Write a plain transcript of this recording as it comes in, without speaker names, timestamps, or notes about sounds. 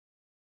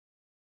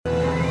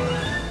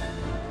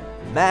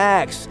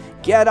"Max,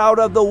 get out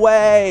of the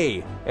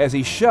way!" as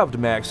he shoved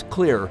Max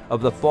clear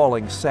of the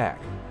falling sack.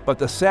 But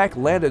the sack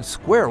landed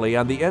squarely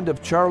on the end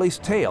of Charlie's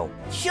tail.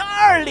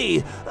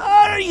 "Charlie,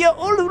 are you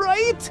all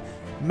right?"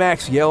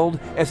 Max yelled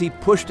as he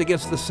pushed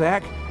against the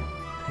sack.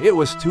 It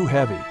was too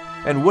heavy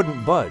and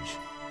wouldn't budge.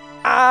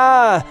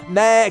 "Ah,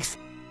 Max,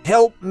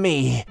 help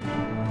me."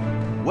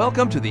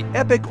 Welcome to the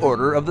Epic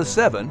Order of the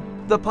Seven,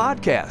 the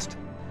podcast,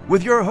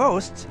 with your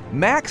hosts,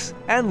 Max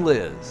and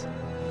Liz.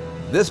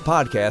 This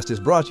podcast is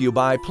brought to you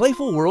by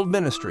Playful World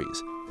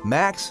Ministries.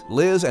 Max,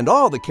 Liz, and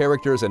all the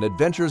characters and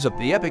adventures of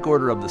the Epic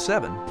Order of the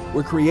Seven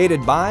were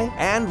created by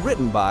and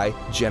written by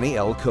Jenny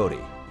L. Cody.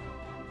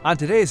 On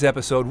today's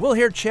episode, we'll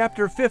hear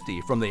Chapter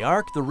 50 from the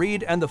Ark, the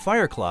Reed, and the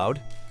Fire Cloud.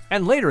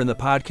 And later in the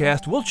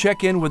podcast, we'll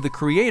check in with the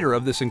creator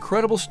of this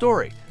incredible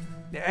story.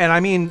 And I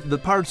mean the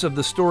parts of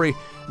the story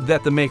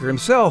that the maker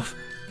himself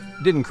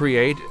didn't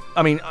create.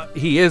 I mean,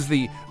 he is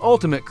the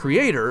ultimate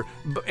creator,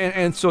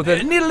 and so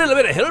that... Need a little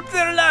bit of help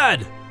there,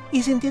 lad?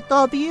 Isn't it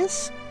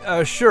obvious?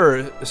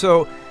 Sure.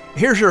 So,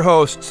 here's your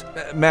hosts,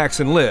 Max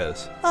and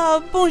Liz.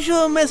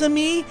 Bonjour, mes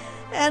amis.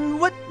 And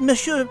what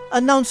Monsieur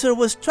Announcer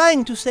was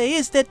trying to say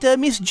is that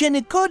Miss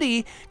Jenny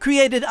Cody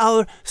created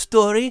our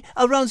story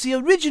around the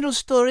original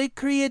story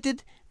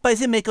created by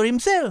the maker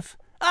himself.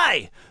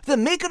 Aye, the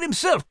maker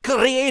himself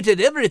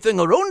created everything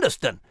around us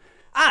then.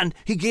 And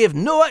he gave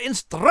Noah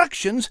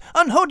instructions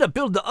on how to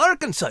build the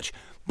ark and such.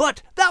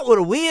 But that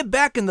were way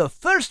back in the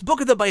first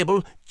book of the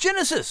Bible,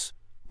 Genesis.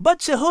 But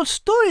the whole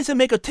story the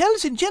maker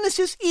tells in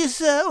Genesis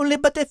is only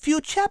but a few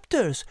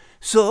chapters.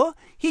 So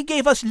he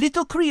gave us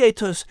little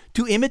creators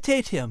to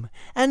imitate him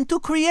and to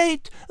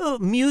create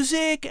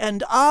music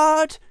and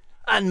art.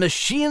 And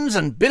machines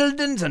and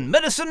buildings and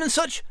medicine and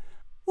such.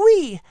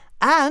 Oui,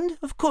 and,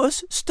 of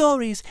course,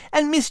 stories.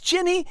 And Miss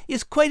Jenny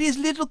is quite his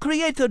little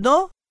creator,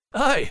 no?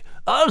 Aye,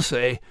 I'll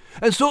say.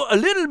 And so a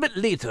little bit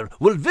later,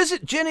 we'll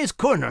visit Jenny's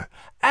corner,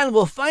 and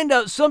we'll find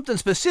out something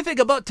specific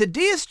about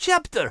today's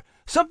chapter.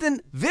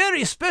 Something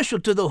very special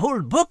to the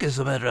whole book, as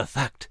a matter of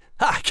fact.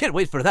 I can't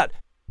wait for that.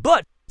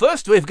 But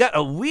first, we've got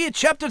a wee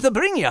chapter to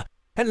bring you.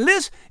 And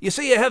Liz, you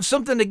say you have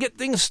something to get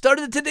things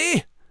started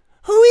today?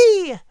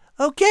 Oui,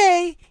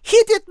 okay.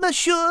 Hit it,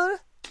 monsieur.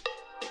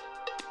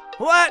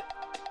 What?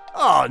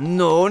 Oh,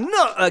 no,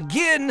 not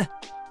again.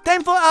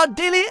 Time for our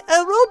daily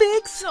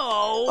aerobics.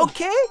 No.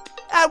 Okay,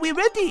 are we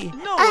ready?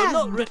 No, we're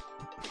not ready.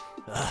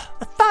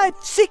 5,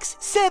 6,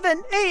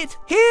 7, 8.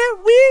 Here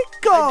we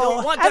go. I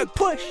don't want and to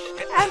push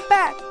and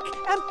back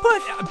and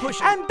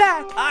push and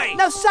back. Aye.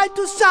 Now side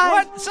to side.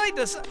 What? Side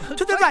to side?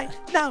 To the right.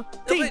 Now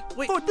 3,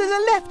 wait. 4 to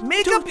the left.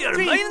 Make 2, up your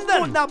 3, mind 4.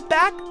 then. Now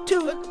back.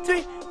 2,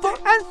 3, 4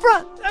 and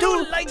front. I 2,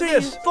 don't like 3,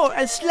 this. 4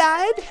 and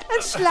slide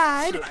to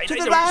slide. the I right,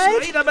 don't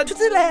slide, to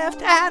the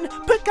left, and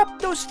pick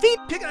up those feet.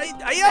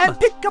 I am. And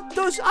pick up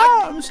those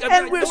arms. I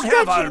And we're don't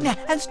have stretching arms.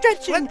 and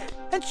stretching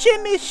and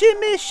shimmy,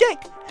 shimmy, shake.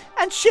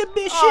 And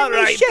shimmy, All shimmy,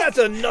 right, shake. that's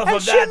enough and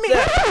of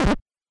that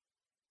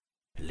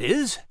shimmy.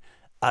 Liz,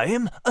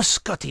 I'm a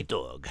Scotty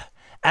dog.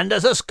 And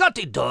as a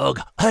Scotty dog,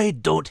 I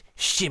don't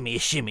shimmy,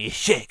 shimmy,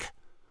 shake.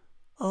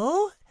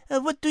 Oh,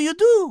 what do you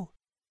do?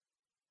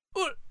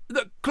 Well,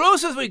 the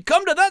closest we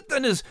come to that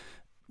then is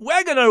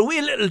wagging our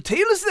wee little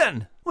tails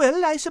then.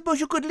 Well, I suppose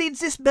you could lead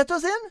this better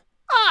then?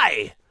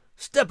 Aye.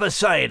 Step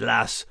aside,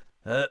 lass.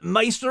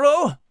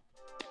 Maestro?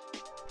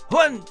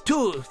 1,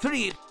 2,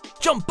 3,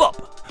 jump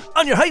up.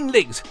 On your hind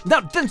legs.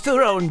 Now dance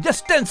around,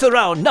 just dance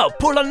around. Now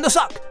pull on the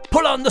sock.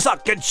 Pull on the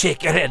sock and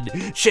shake your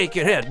head. Shake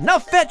your head. Now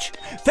fetch.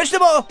 Fetch the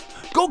ball.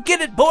 Go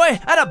get it, boy.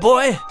 Atta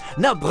boy.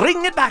 Now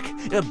bring it back.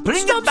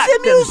 Bring Stop it back. the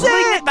music.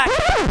 Bring it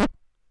back.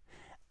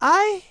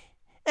 I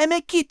am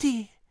a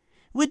kitty.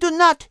 We do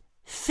not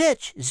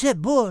fetch the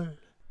ball.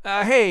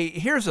 Hey,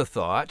 here's a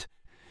thought.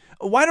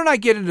 Why don't I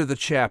get into the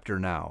chapter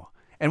now?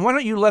 And why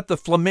don't you let the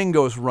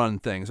flamingos run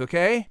things,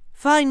 okay?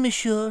 Fine,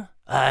 monsieur.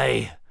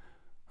 Aye.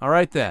 All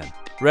right then.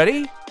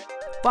 Ready?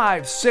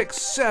 5, 6,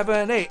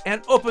 7, 8,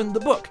 and open the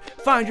book.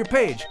 Find your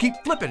page. Keep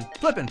flipping.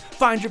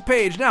 Find your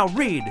page. Now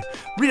read.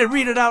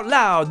 Read it out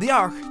loud. The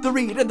Ark, the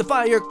Reed, and the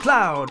Fire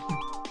Cloud.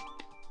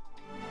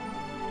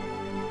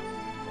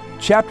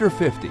 Chapter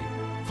 50.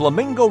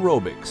 Flamingo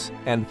Aerobics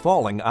and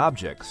Falling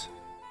Objects.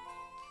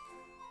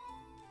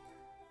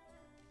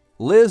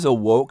 Liz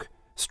awoke,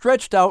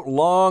 stretched out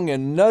long,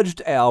 and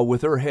nudged Al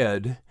with her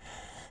head.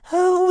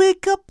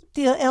 Wake up,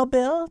 dear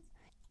Albert.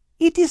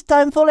 It is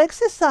time for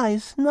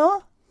exercise,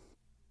 no?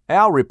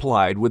 Al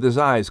replied with his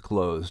eyes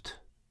closed.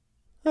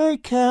 I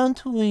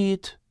can't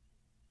wait.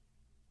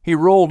 He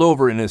rolled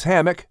over in his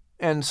hammock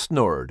and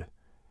snored.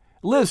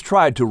 Liz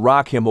tried to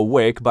rock him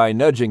awake by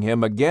nudging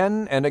him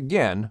again and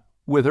again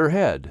with her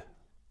head.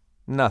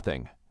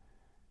 Nothing.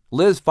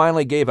 Liz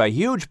finally gave a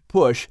huge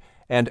push,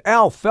 and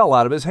Al fell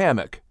out of his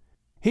hammock.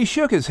 He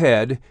shook his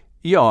head,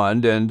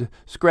 yawned, and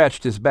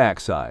scratched his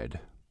backside.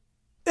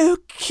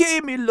 Okay,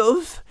 me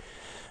love.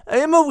 I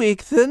am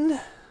awake then.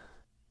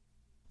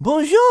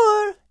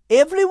 Bonjour,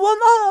 everyone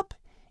up.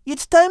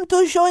 It's time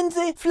to join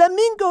the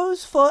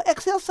flamingos for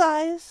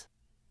exercise.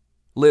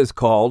 Liz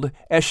called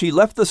as she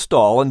left the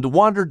stall and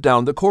wandered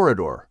down the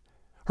corridor.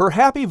 Her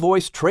happy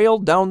voice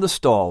trailed down the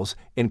stalls,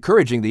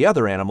 encouraging the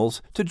other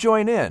animals to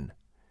join in.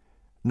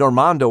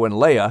 Normando and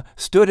Leia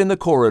stood in the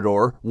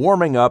corridor,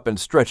 warming up and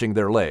stretching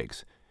their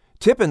legs.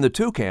 Tippin the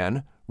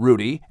toucan,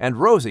 Rudy, and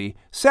Rosie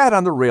sat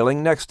on the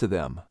railing next to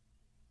them.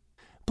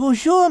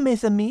 Bonjour,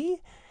 mes amis.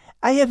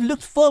 I have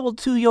looked forward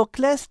to your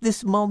class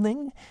this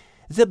morning.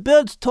 The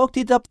birds talked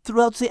it up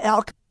throughout the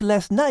ark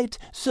last night,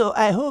 so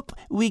I hope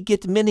we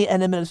get many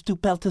animals to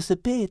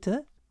participate.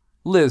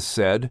 Liz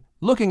said,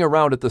 looking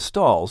around at the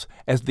stalls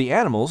as the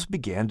animals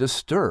began to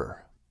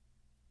stir.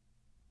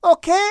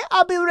 Okay,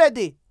 I'll be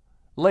ready,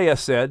 Leia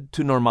said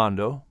to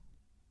Normando.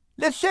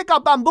 Let's shake our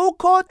bamboo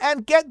cord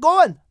and get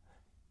going.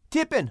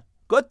 Tippin,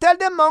 go tell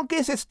them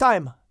monkeys it's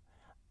time.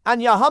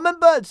 And your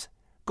hummingbirds,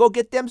 go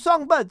get them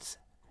songbirds.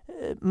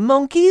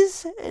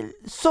 Monkeys?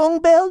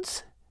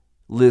 Songbirds?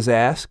 Liz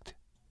asked.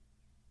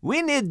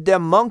 We need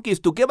them monkeys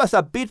to give us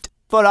a beat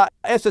for our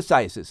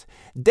exercises.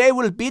 They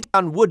will beat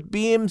on wood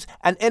beams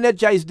and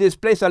energize this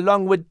place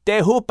along with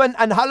their hoopin'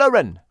 and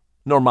hollerin',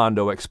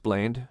 Normando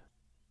explained.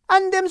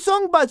 And them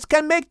songbirds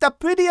can make the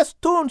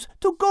prettiest tunes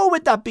to go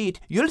with the beat.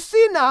 You'll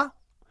see now,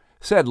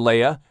 said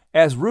Leia,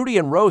 as Rudy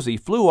and Rosie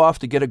flew off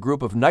to get a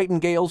group of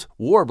nightingales,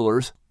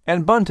 warblers,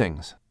 and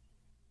buntings.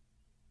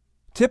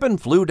 Tippin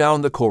flew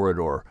down the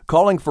corridor,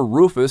 calling for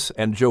Rufus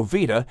and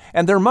Jovita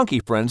and their monkey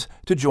friends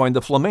to join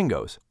the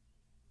flamingos.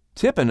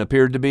 Tippin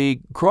appeared to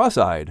be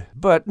cross-eyed,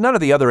 but none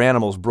of the other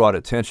animals brought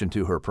attention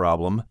to her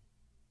problem.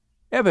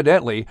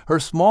 Evidently, her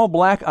small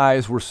black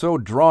eyes were so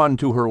drawn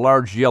to her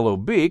large yellow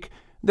beak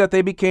that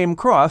they became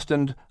crossed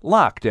and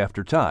locked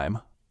after time.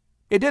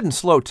 It didn't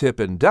slow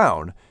Tippin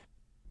down,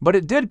 but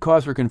it did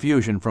cause her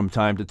confusion from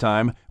time to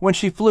time when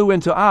she flew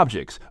into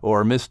objects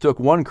or mistook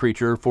one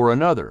creature for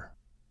another.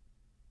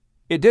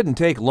 It didn't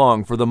take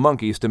long for the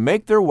monkeys to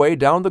make their way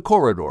down the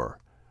corridor.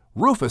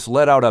 Rufus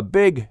let out a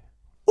big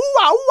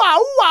ooh-ah, ooh-ah,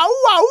 ooh-ah,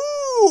 ooh-ah,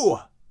 ooh!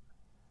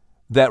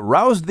 that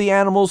roused the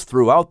animals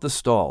throughout the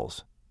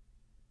stalls.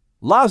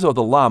 Lazo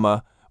the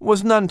llama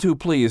was none too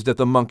pleased at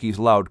the monkey's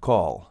loud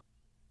call.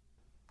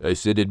 I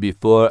said it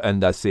before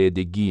and I say it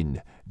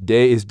again.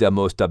 They is the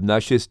most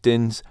obnoxious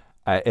things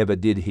I ever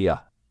did here.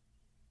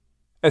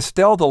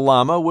 Estelle the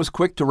llama was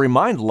quick to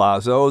remind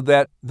Lazo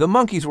that the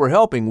monkeys were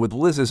helping with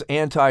Liz's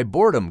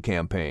anti-boredom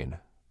campaign.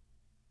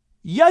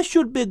 You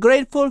should be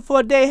grateful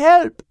for their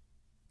help.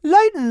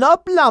 Lighten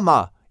up,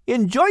 llama.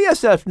 Enjoy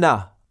yourself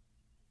now.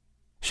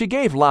 She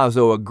gave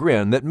Lazo a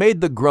grin that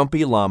made the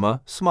grumpy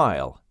llama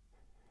smile.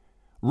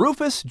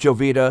 Rufus,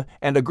 Jovita,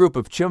 and a group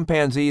of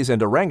chimpanzees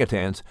and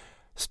orangutans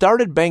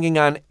started banging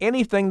on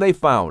anything they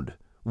found: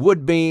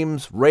 wood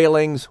beams,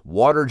 railings,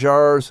 water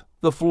jars,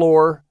 the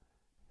floor.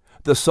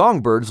 The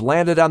songbirds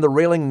landed on the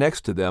railing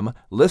next to them,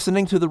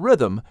 listening to the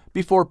rhythm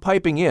before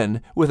piping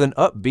in with an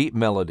upbeat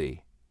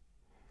melody.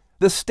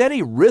 The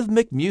steady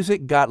rhythmic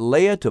music got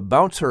Leia to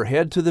bounce her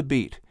head to the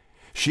beat.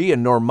 She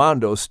and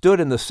Normando stood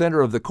in the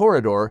center of the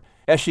corridor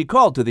as she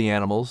called to the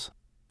animals.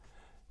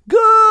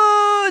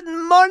 Good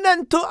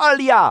morning to all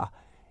ya.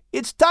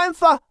 It's time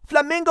for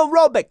flamingo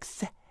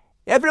aerobics.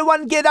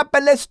 Everyone get up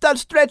and let's start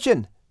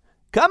stretching.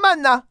 Come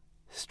on now,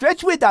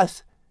 stretch with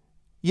us.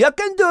 You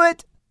can do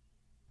it.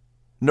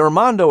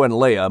 Normando and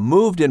Leia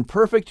moved in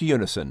perfect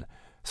unison,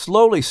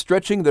 slowly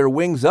stretching their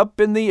wings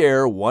up in the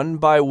air one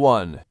by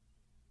one.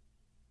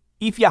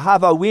 If you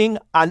have a wing,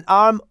 an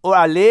arm, or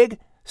a leg,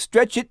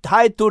 stretch it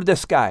high to the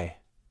sky.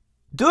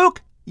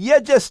 Duke, you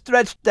just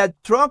stretched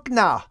that trunk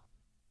now,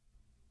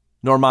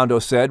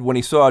 Normando said when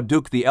he saw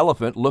Duke the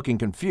elephant looking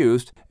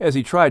confused as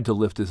he tried to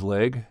lift his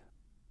leg.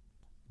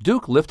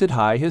 Duke lifted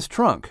high his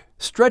trunk,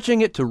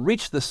 stretching it to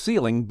reach the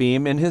ceiling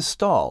beam in his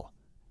stall.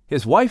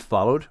 His wife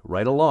followed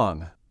right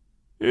along.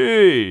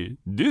 Hey,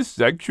 this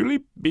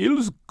actually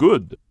feels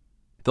good,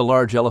 the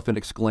large elephant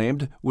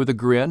exclaimed with a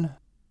grin.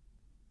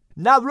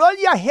 Now roll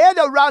your head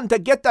around to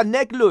get the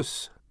neck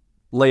loose,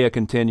 Leia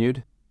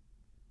continued.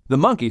 The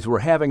monkeys were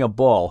having a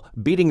ball,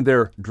 beating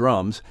their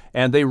drums,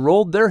 and they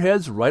rolled their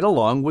heads right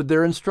along with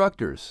their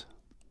instructors.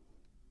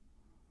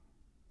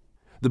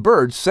 The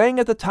birds sang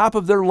at the top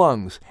of their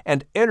lungs,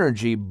 and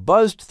energy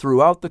buzzed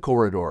throughout the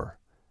corridor.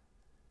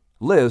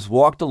 Liz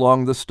walked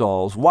along the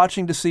stalls,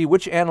 watching to see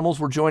which animals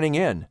were joining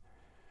in.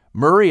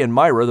 Murray and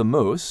Myra the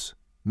moose,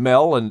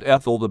 Mel and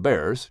Ethel the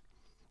bears,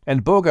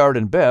 and Bogart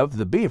and Bev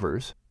the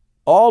beavers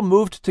all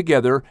moved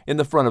together in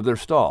the front of their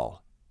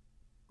stall.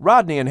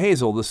 Rodney and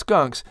Hazel the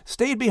skunks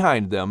stayed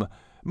behind them,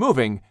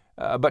 moving,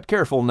 but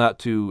careful not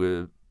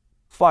to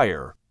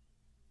fire.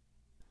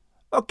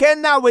 Okay,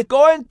 now we're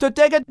going to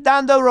take it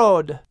down the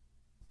road.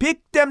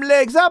 Pick them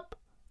legs up.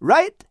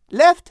 Right,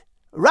 left,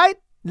 right,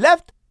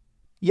 left.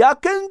 You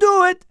can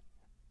do it.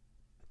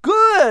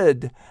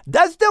 Good.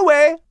 That's the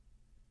way,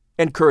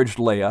 encouraged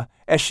Leia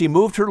as she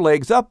moved her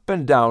legs up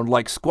and down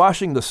like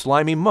squashing the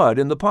slimy mud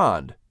in the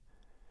pond.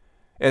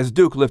 As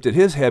Duke lifted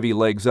his heavy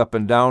legs up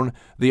and down,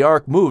 the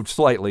ark moved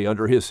slightly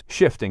under his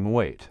shifting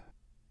weight.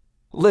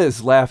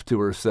 Liz laughed to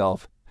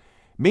herself,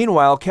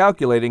 meanwhile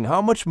calculating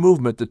how much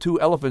movement the two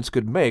elephants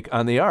could make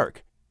on the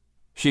ark.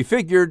 She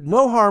figured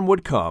no harm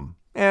would come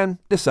and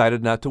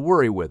decided not to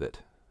worry with it.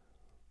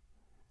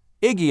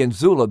 Iggy and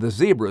Zula the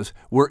zebras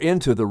were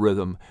into the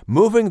rhythm,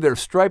 moving their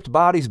striped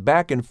bodies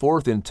back and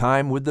forth in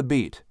time with the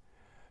beat.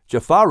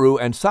 Jafaru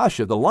and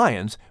Sasha the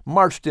lions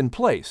marched in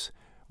place,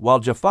 while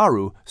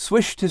Jafaru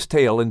swished his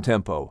tail in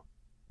tempo.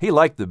 He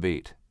liked the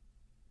beat.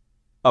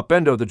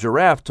 Upendo the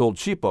giraffe told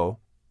Chipo,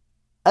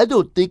 I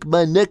don't think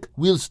my neck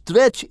will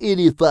stretch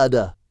any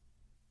farther.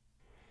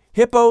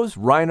 Hippos,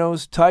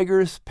 rhinos,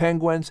 tigers,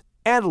 penguins,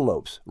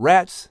 antelopes,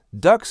 rats,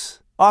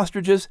 ducks,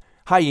 ostriches,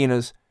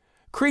 hyenas,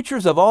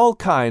 creatures of all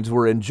kinds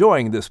were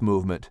enjoying this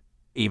movement.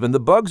 Even the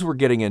bugs were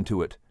getting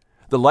into it.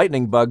 The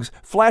lightning bugs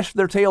flashed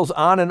their tails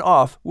on and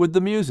off with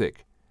the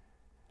music.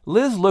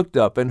 Liz looked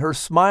up and her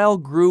smile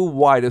grew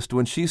widest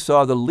when she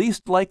saw the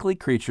least likely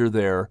creature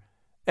there,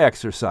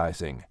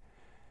 exercising.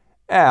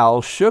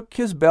 Al shook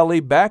his belly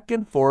back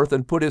and forth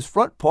and put his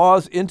front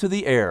paws into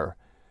the air.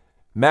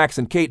 Max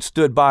and Kate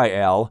stood by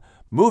Al,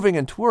 moving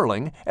and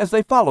twirling as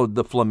they followed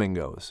the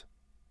flamingos.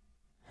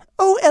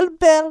 Oh,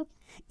 Albert,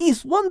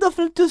 it's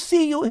wonderful to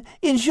see you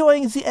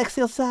enjoying the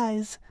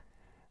exercise,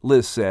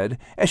 Liz said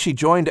as she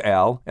joined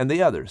Al and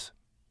the others.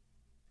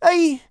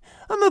 I'm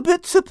a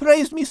bit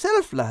surprised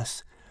myself,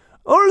 lass.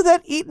 All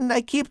that eating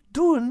I keep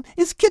doing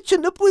is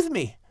catching up with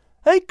me.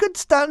 I could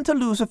stand to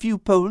lose a few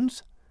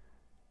pounds.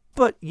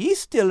 But ye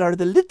still are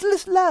the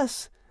littlest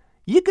lass.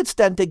 Ye could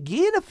stand to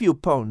gain a few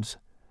pounds,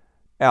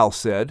 Al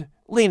said,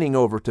 leaning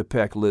over to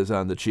peck Liz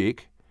on the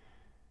cheek.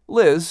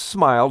 Liz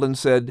smiled and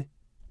said,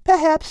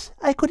 Perhaps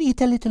I could eat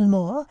a little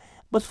more,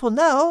 but for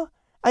now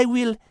I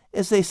will,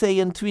 as they say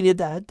in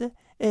Trinidad,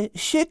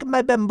 shake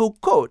my bamboo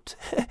coat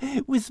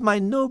with my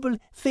noble,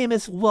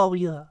 famous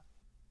warrior.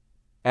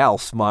 Al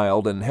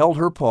smiled and held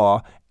her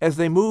paw as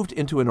they moved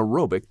into an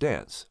aerobic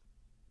dance.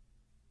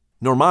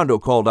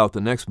 Normando called out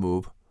the next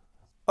move.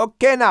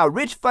 Okay, now,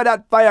 reach for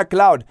that fire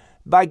cloud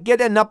by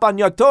getting up on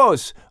your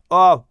toes,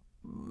 or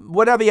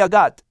whatever you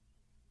got.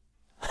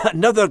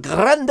 Another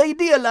grand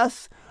idea,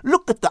 lass.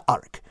 Look at the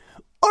ark.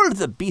 All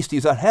the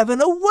beasties are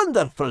having a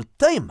wonderful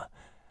time.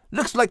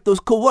 Looks like those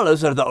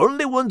koalas are the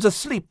only ones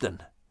asleep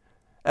then.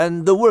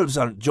 And the wolves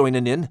aren't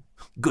joining in.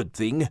 Good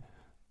thing,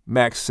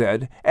 Max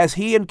said, as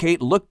he and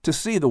Kate looked to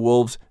see the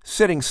wolves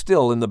sitting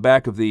still in the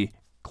back of the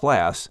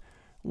class,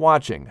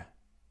 watching.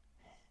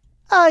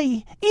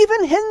 Aye,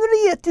 even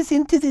Henriette is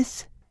into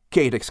this,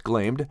 Kate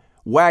exclaimed,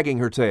 wagging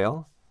her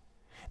tail.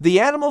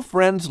 The animal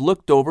friends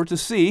looked over to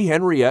see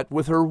Henriette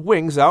with her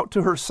wings out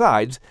to her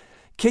sides,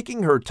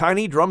 kicking her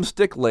tiny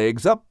drumstick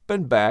legs up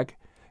and back,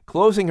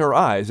 closing her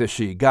eyes as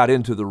she got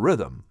into the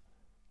rhythm.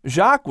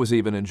 Jacques was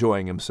even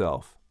enjoying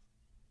himself.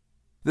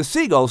 The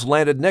seagulls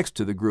landed next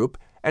to the group,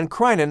 and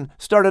Krynen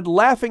started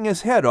laughing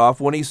his head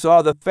off when he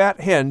saw the fat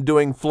hen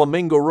doing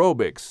flamingo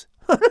aerobics.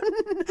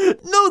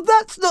 No,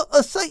 that's not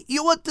a sight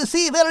you want to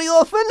see very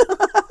often.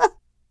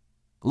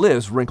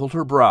 Liz wrinkled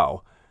her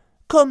brow.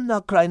 Come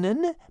now,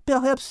 Krynen.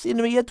 Perhaps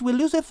Henriette will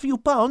lose a few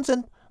pounds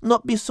and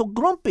not be so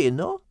grumpy,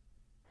 no?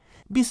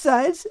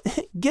 Besides,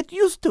 get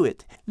used to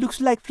it.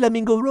 Looks like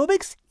flamingo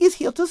aerobics is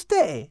here to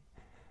stay.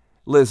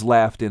 Liz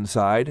laughed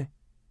inside.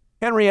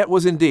 Henriette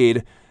was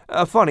indeed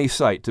a funny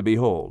sight to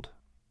behold.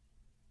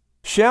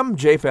 Shem,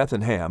 Japheth,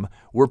 and Ham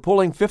were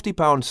pulling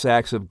 50-pound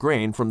sacks of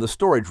grain from the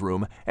storage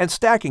room and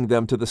stacking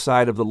them to the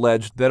side of the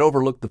ledge that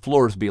overlooked the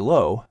floors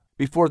below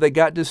before they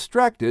got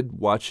distracted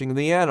watching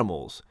the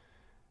animals.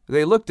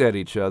 They looked at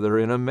each other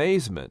in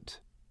amazement.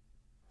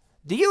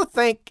 Do you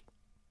think...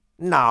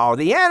 No,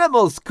 the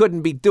animals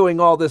couldn't be doing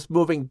all this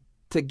moving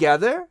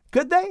together,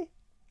 could they?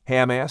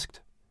 Ham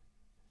asked.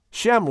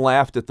 Shem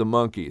laughed at the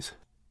monkeys.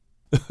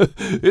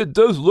 It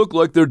does look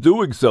like they're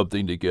doing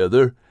something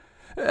together.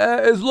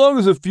 As long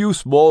as a few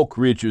small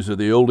creatures are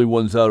the only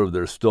ones out of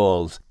their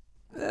stalls,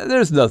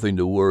 there's nothing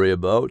to worry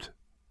about.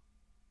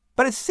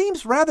 But it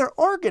seems rather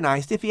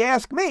organized, if you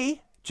ask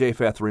me,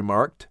 Japheth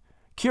remarked,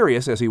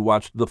 curious as he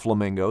watched the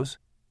flamingos.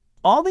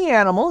 All the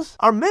animals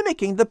are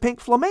mimicking the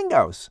pink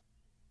flamingos.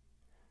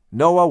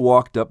 Noah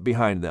walked up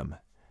behind them.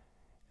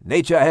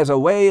 Nature has a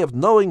way of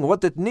knowing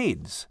what it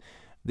needs.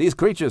 These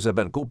creatures have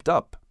been cooped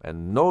up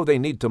and know they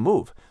need to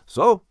move,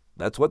 so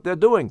that's what they're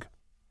doing.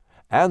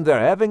 And they're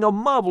having a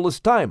marvelous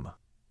time.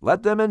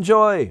 Let them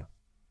enjoy,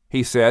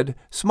 he said,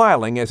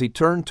 smiling as he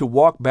turned to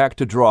walk back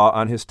to draw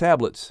on his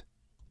tablets.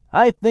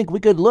 I think we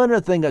could learn a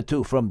thing or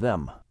two from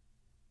them.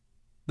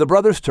 The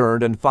brothers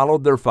turned and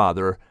followed their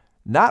father,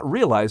 not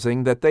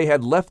realizing that they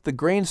had left the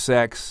grain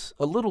sacks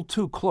a little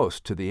too close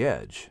to the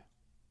edge.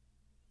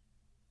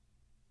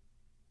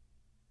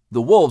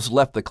 The wolves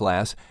left the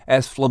class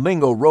as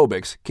flamingo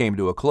aerobics came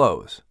to a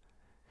close.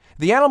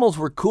 The animals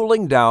were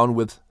cooling down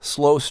with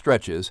slow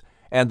stretches,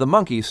 and the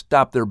monkeys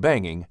stopped their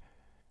banging,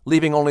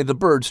 leaving only the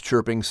birds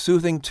chirping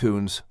soothing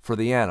tunes for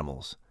the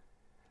animals.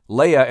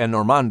 Leia and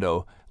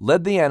Normando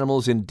led the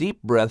animals in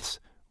deep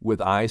breaths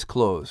with eyes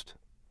closed.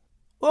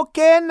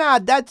 Okay, now,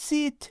 that's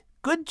it.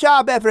 Good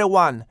job,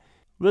 everyone.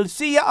 We'll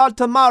see you all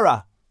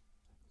tomorrow,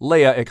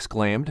 Leia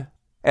exclaimed,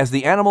 as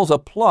the animals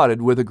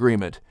applauded with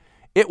agreement.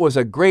 It was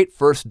a great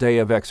first day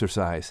of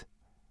exercise.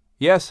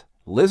 Yes,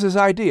 Liz's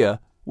idea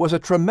was a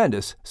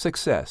tremendous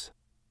success.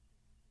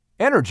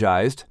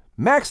 Energized,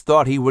 Max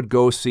thought he would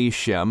go see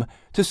Shem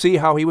to see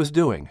how he was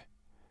doing.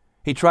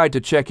 He tried to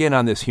check in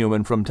on this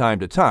human from time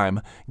to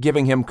time,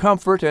 giving him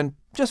comfort and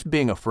just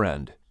being a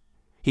friend.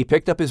 He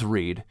picked up his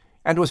reed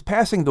and was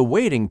passing the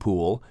wading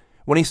pool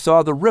when he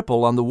saw the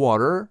ripple on the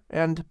water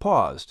and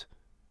paused.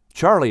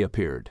 Charlie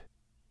appeared.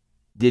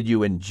 "Did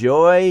you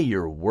enjoy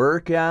your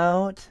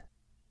workout?"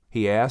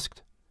 he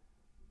asked.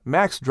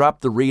 Max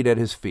dropped the reed at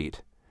his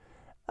feet.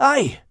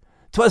 "Aye,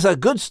 'twas a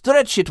good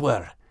stretch it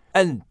were.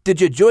 And did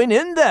you join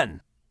in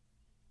then?"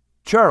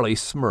 Charlie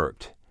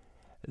smirked.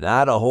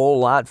 "Not a whole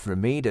lot for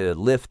me to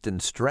lift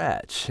and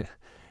stretch."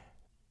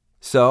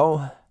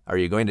 "So, are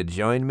you going to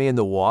join me in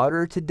the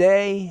water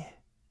today?"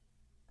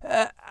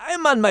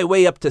 "I'm on my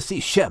way up to see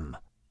Shem,"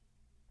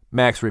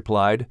 Max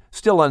replied,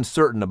 still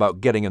uncertain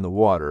about getting in the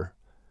water.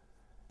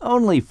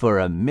 "Only for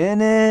a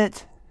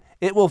minute?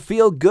 It will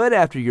feel good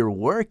after your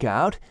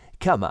workout.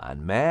 Come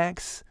on,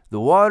 Max. The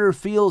water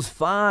feels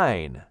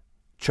fine,"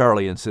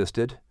 Charlie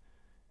insisted.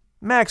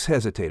 Max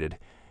hesitated.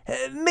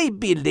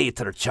 "Maybe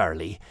later,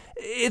 Charlie.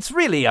 It's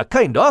really a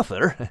kind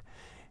offer."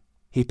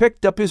 He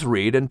picked up his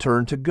reed and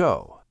turned to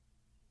go.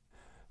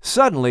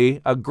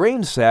 Suddenly, a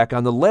grain sack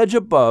on the ledge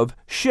above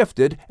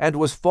shifted and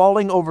was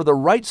falling over the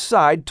right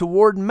side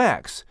toward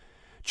Max.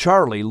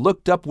 Charlie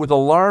looked up with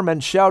alarm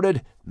and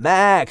shouted,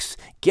 "Max,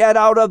 get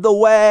out of the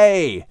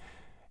way!"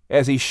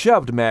 as he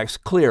shoved Max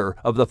clear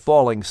of the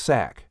falling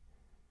sack.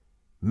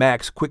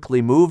 Max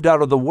quickly moved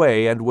out of the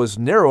way and was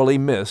narrowly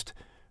missed,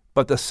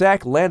 but the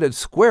sack landed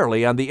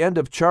squarely on the end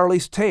of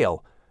Charlie's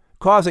tail,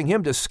 causing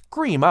him to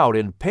scream out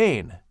in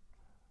pain.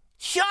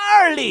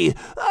 "Charlie,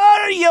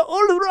 are you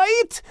all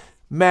right?"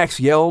 Max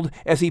yelled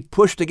as he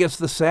pushed against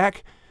the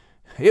sack.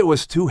 It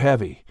was too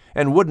heavy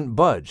and wouldn't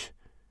budge.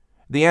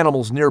 The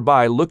animals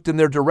nearby looked in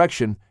their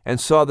direction and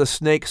saw the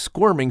snake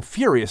squirming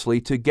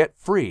furiously to get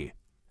free.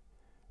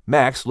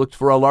 Max looked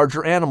for a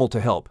larger animal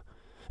to help.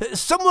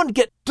 "Someone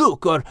get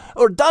Duke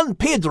or Don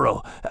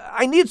Pedro.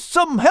 I need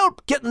some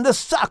help getting the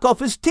sack off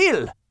his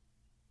tail."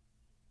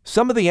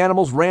 Some of the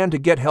animals ran to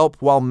get help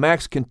while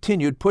Max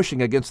continued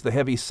pushing against the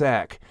heavy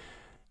sack.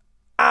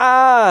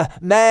 "Ah,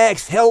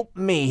 Max, help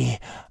me.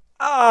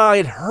 Ah,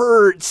 it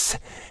hurts.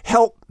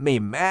 Help me,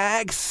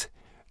 Max,"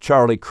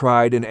 Charlie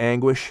cried in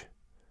anguish.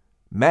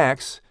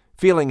 Max,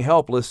 feeling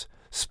helpless,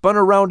 spun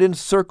around in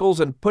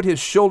circles and put his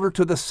shoulder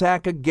to the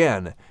sack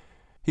again.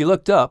 He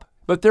looked up,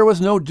 but there was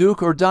no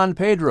Duke or Don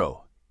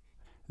Pedro.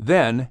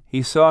 Then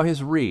he saw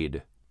his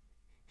reed.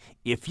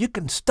 "If you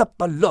can stop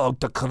a log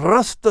to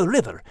cross the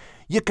river,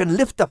 you can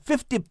lift a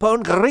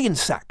 50-pound grain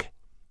sack."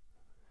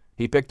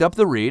 He picked up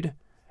the reed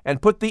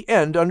and put the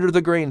end under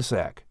the grain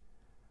sack.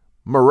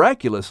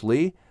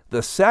 Miraculously,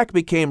 the sack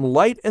became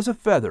light as a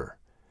feather.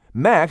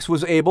 Max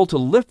was able to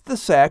lift the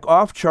sack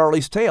off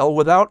Charlie's tail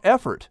without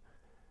effort.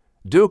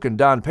 Duke and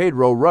Don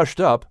Pedro rushed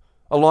up,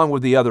 along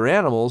with the other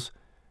animals,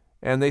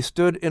 and they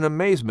stood in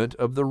amazement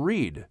of the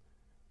reed.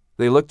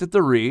 They looked at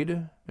the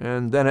reed,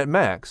 and then at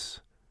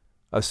Max.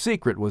 A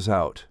secret was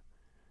out.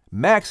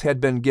 Max had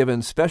been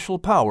given special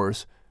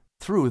powers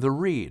through the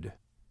reed.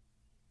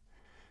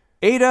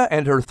 Ada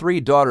and her 3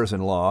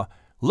 daughters-in-law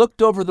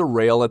looked over the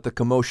rail at the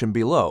commotion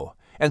below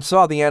and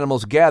saw the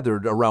animals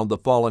gathered around the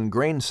fallen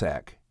grain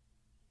sack.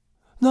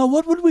 "Now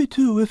what would we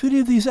do if any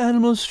of these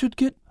animals should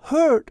get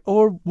hurt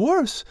or,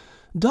 worse,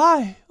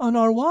 die on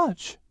our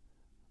watch?"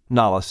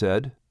 Nala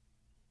said.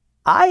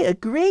 "I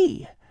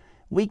agree.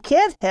 We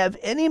can't have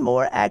any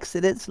more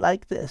accidents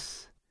like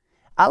this.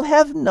 I'll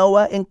have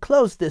Noah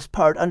enclose this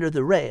part under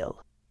the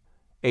rail,"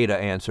 Ada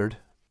answered.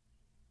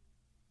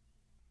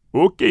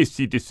 "Okay,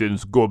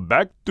 citizens, go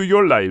back to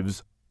your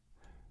lives,"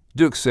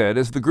 Duke said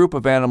as the group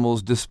of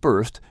animals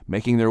dispersed,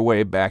 making their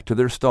way back to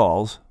their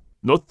stalls.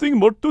 "Nothing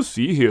more to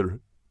see here."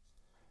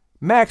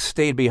 Max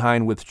stayed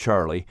behind with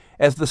Charlie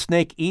as the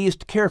snake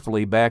eased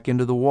carefully back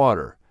into the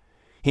water.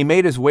 He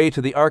made his way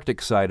to the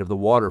Arctic side of the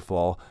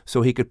waterfall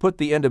so he could put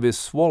the end of his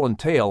swollen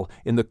tail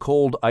in the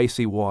cold,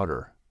 icy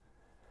water.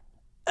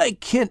 "I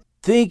can't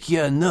thank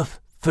you enough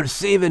for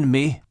saving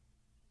me,"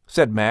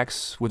 said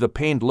Max, with a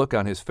pained look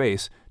on his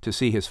face to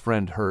see his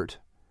friend hurt.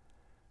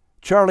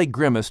 Charlie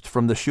grimaced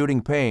from the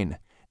shooting pain.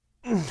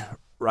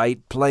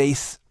 "Right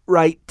place,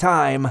 right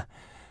time.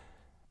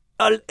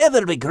 I'll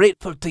ever be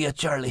grateful to you,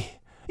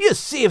 Charlie. You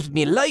saved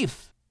me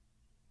life,"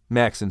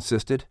 Max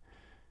insisted.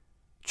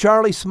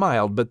 Charlie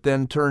smiled, but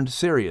then turned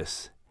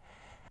serious.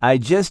 "I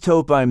just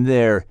hope I'm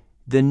there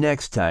the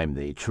next time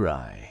they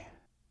try."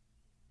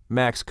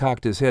 Max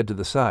cocked his head to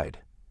the side.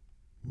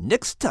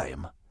 "Next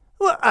time?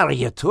 What are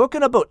you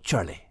talking about,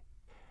 Charlie?"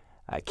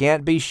 "I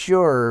can't be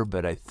sure,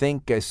 but I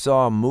think I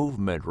saw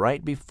movement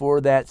right before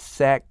that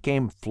sack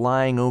came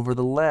flying over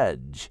the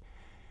ledge.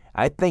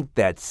 I think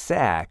that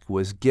sack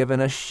was given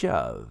a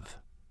shove,"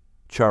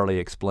 Charlie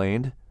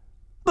explained.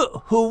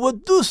 "But who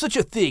would do such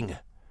a thing?"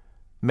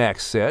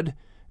 Max said,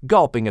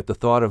 gulping at the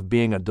thought of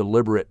being a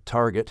deliberate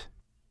target.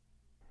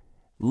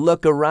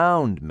 "Look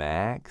around,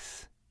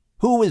 Max.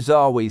 Who is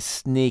always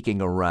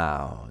sneaking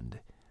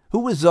around?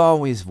 Who is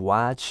always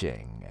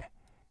watching?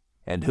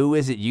 And who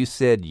is it you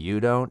said you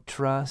don't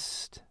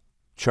trust?"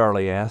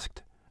 Charlie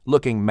asked,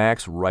 looking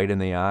Max right in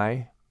the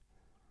eye.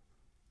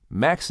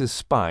 Max's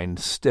spine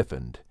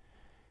stiffened.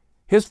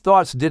 His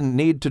thoughts didn't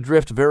need to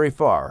drift very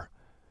far.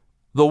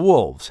 The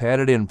wolves had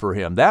it in for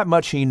him, that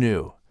much he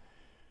knew.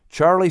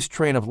 Charlie's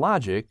train of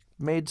logic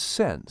made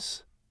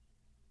sense.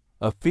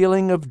 A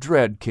feeling of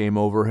dread came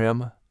over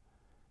him.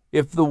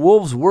 If the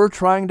wolves were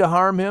trying to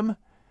harm him,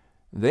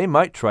 they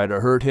might try to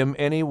hurt him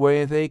any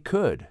way they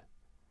could,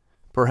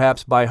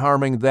 perhaps by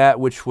harming that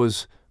which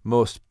was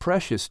most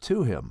precious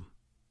to him.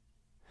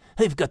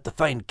 I've got to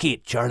find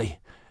Kate, Charlie.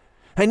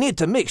 I need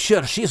to make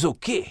sure she's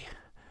okay.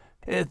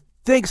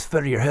 Thanks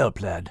for your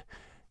help, lad.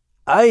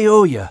 I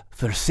owe you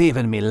for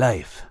saving me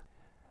life.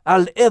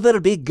 I'll ever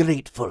be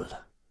grateful.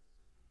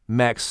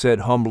 Max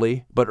said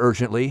humbly but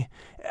urgently.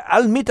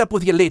 I'll meet up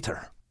with you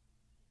later.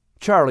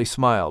 Charlie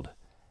smiled.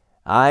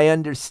 I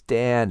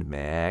understand,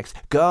 Max.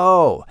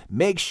 Go.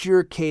 Make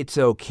sure Kate's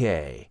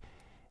okay.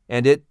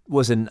 And it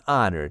was an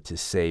honor to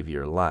save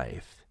your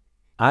life.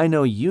 I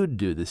know you'd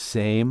do the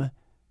same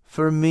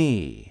for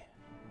me.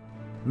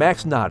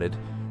 Max nodded,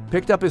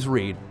 picked up his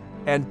reed,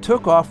 and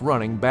took off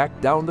running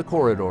back down the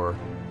corridor,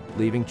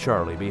 leaving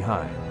Charlie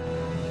behind.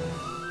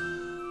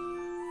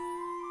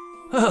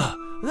 Oh,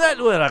 that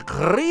were a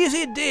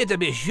crazy day, to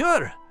be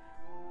sure.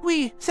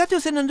 That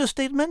is an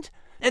understatement.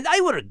 And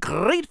I were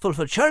grateful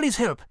for Charlie's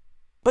help.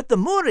 But the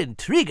more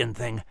intriguing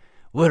thing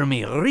were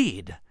me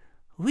reed.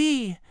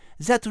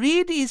 That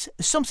reed is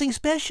something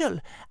special,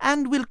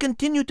 and will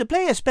continue to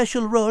play a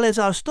special role as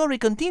our story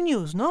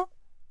continues, no?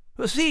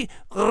 Well, see,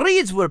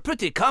 reeds were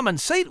pretty common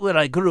sight where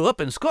I grew up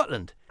in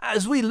Scotland,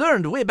 as we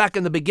learned way back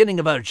in the beginning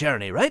of our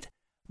journey, right?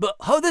 But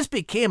how this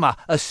became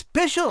a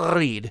special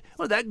reed,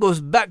 well, that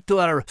goes back to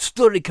our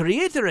story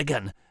creator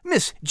again,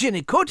 Miss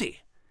Jenny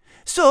Cote.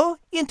 So,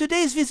 in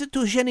today's visit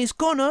to Jenny's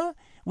Corner,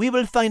 we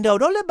will find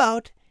out all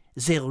about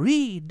the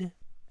reed.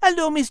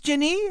 Hello, Miss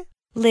Jenny.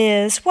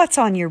 Liz, what's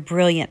on your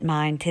brilliant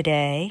mind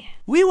today?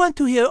 We want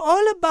to hear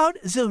all about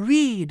the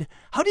reed.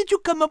 How did you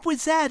come up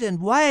with that, and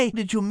why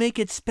did you make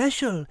it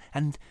special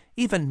and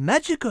even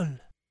magical?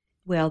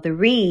 Well, the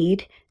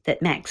reed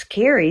that Max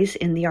carries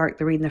in the Ark,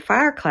 the Reed, and the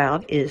Fire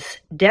Cloud is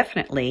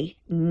definitely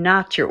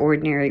not your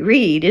ordinary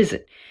reed, is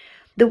it?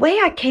 The way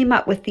I came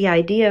up with the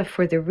idea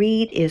for the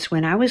reed is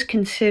when I was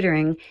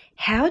considering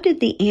how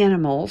did the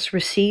animals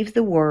receive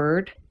the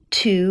word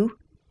to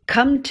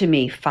come to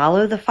me,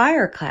 follow the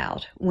fire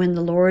cloud. When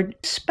the Lord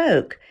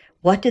spoke,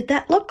 what did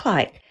that look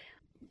like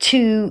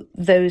to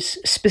those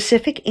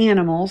specific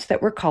animals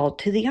that were called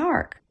to the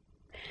ark?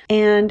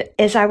 And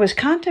as I was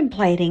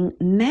contemplating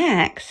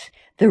Max,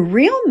 the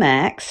real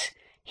Max,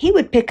 he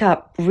would pick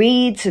up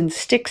reeds and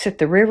sticks at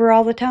the river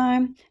all the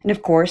time. And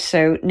of course,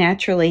 so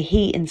naturally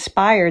he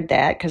inspired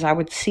that because I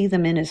would see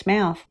them in his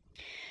mouth.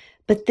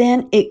 But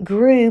then it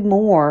grew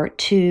more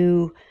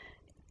to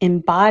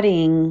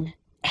embodying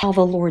how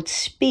the Lord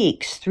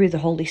speaks through the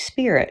Holy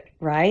Spirit,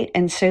 right?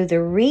 And so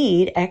the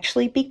reed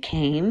actually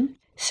became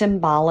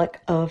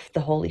symbolic of the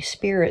Holy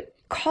Spirit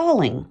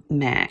calling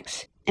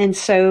Max. And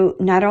so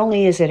not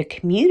only is it a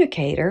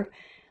communicator,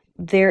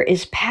 there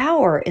is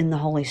power in the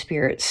Holy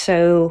Spirit.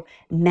 So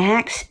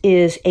Max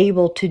is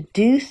able to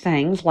do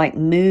things like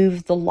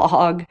move the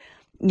log,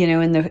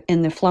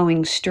 in the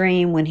flowing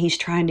stream when he's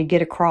trying to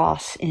get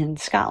across in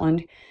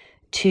Scotland,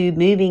 to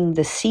moving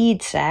the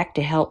seed sack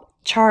to help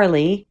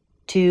Charlie,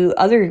 to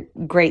other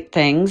great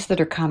things that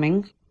are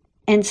coming.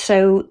 And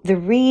so the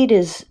reed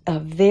is a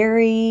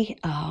very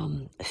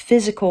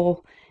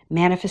physical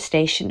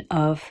manifestation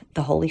of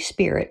the Holy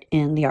Spirit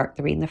in the Ark,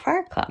 the Reed, and the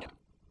Fire Cloud.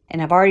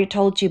 And I've already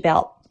told you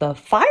about the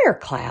fire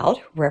cloud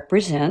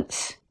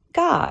represents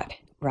God,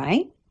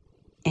 right?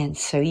 And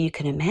so you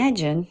can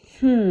imagine,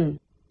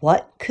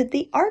 what could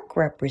the ark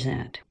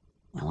represent?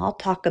 Well, I'll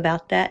talk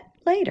about that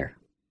later.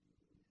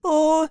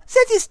 Oh,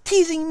 that is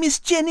teasing, Miss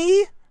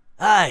Jenny.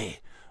 Aye,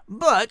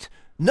 but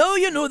now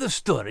you know the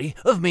story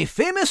of me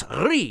famous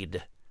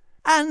reed.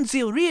 And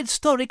the reed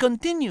story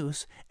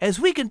continues as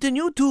we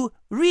continue to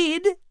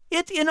read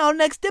it in our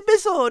next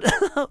episode.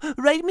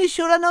 Right,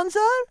 Monsieur Announcer?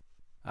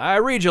 I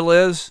read you,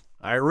 Liz.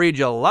 I read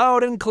you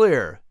loud and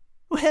clear.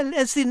 Well,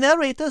 as the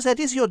narrator,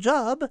 that is your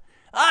job.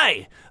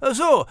 Aye,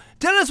 so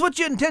tell us what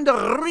you intend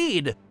to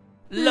read.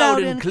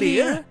 Loud and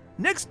clear.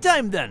 Next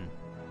time, then.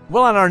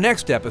 Well, on our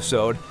next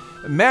episode,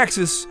 Max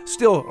is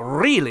still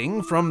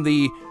reeling from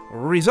the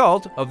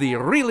result of the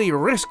really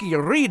risky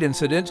reed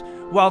incident,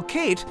 while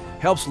Kate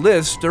helps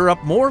Liz stir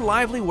up more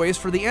lively ways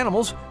for the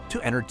animals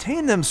to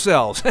entertain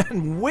themselves.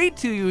 And wait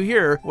till you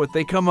hear what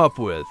they come up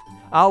with.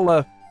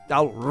 I'll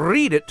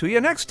read it to you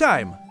next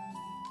time.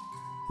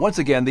 Once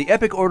again, the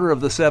Epic Order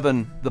of the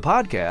Seven, the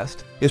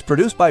podcast, is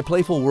produced by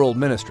Playful World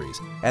Ministries,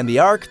 and The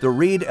Ark, the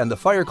Reed, and the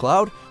Fire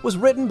Cloud was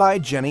written by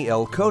Jenny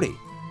L. Cote.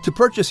 To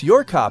purchase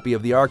your copy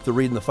of The Ark, the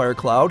Reed, and the Fire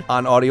Cloud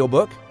on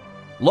audiobook,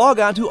 log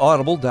on to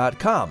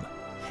audible.com.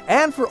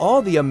 And for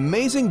all the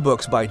amazing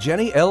books by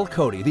Jenny L.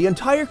 Cote, the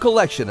entire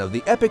collection of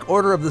the Epic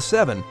Order of the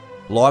Seven,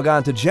 log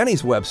on to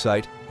Jenny's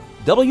website,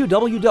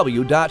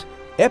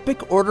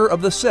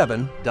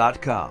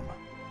 www.epicorderoftheseven.com.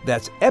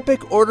 That's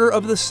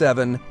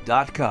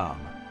EpicOrderOfThe7.com.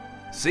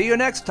 See you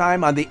next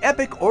time on the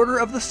Epic Order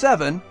of the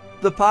Seven,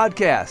 the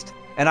podcast.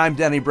 And I'm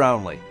Denny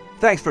Brownlee.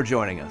 Thanks for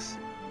joining us.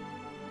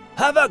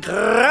 Have a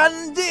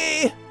grand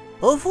day!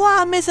 Au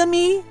revoir, mes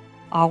amis.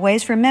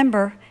 Always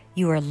remember,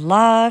 you are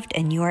loved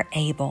and you are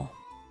able.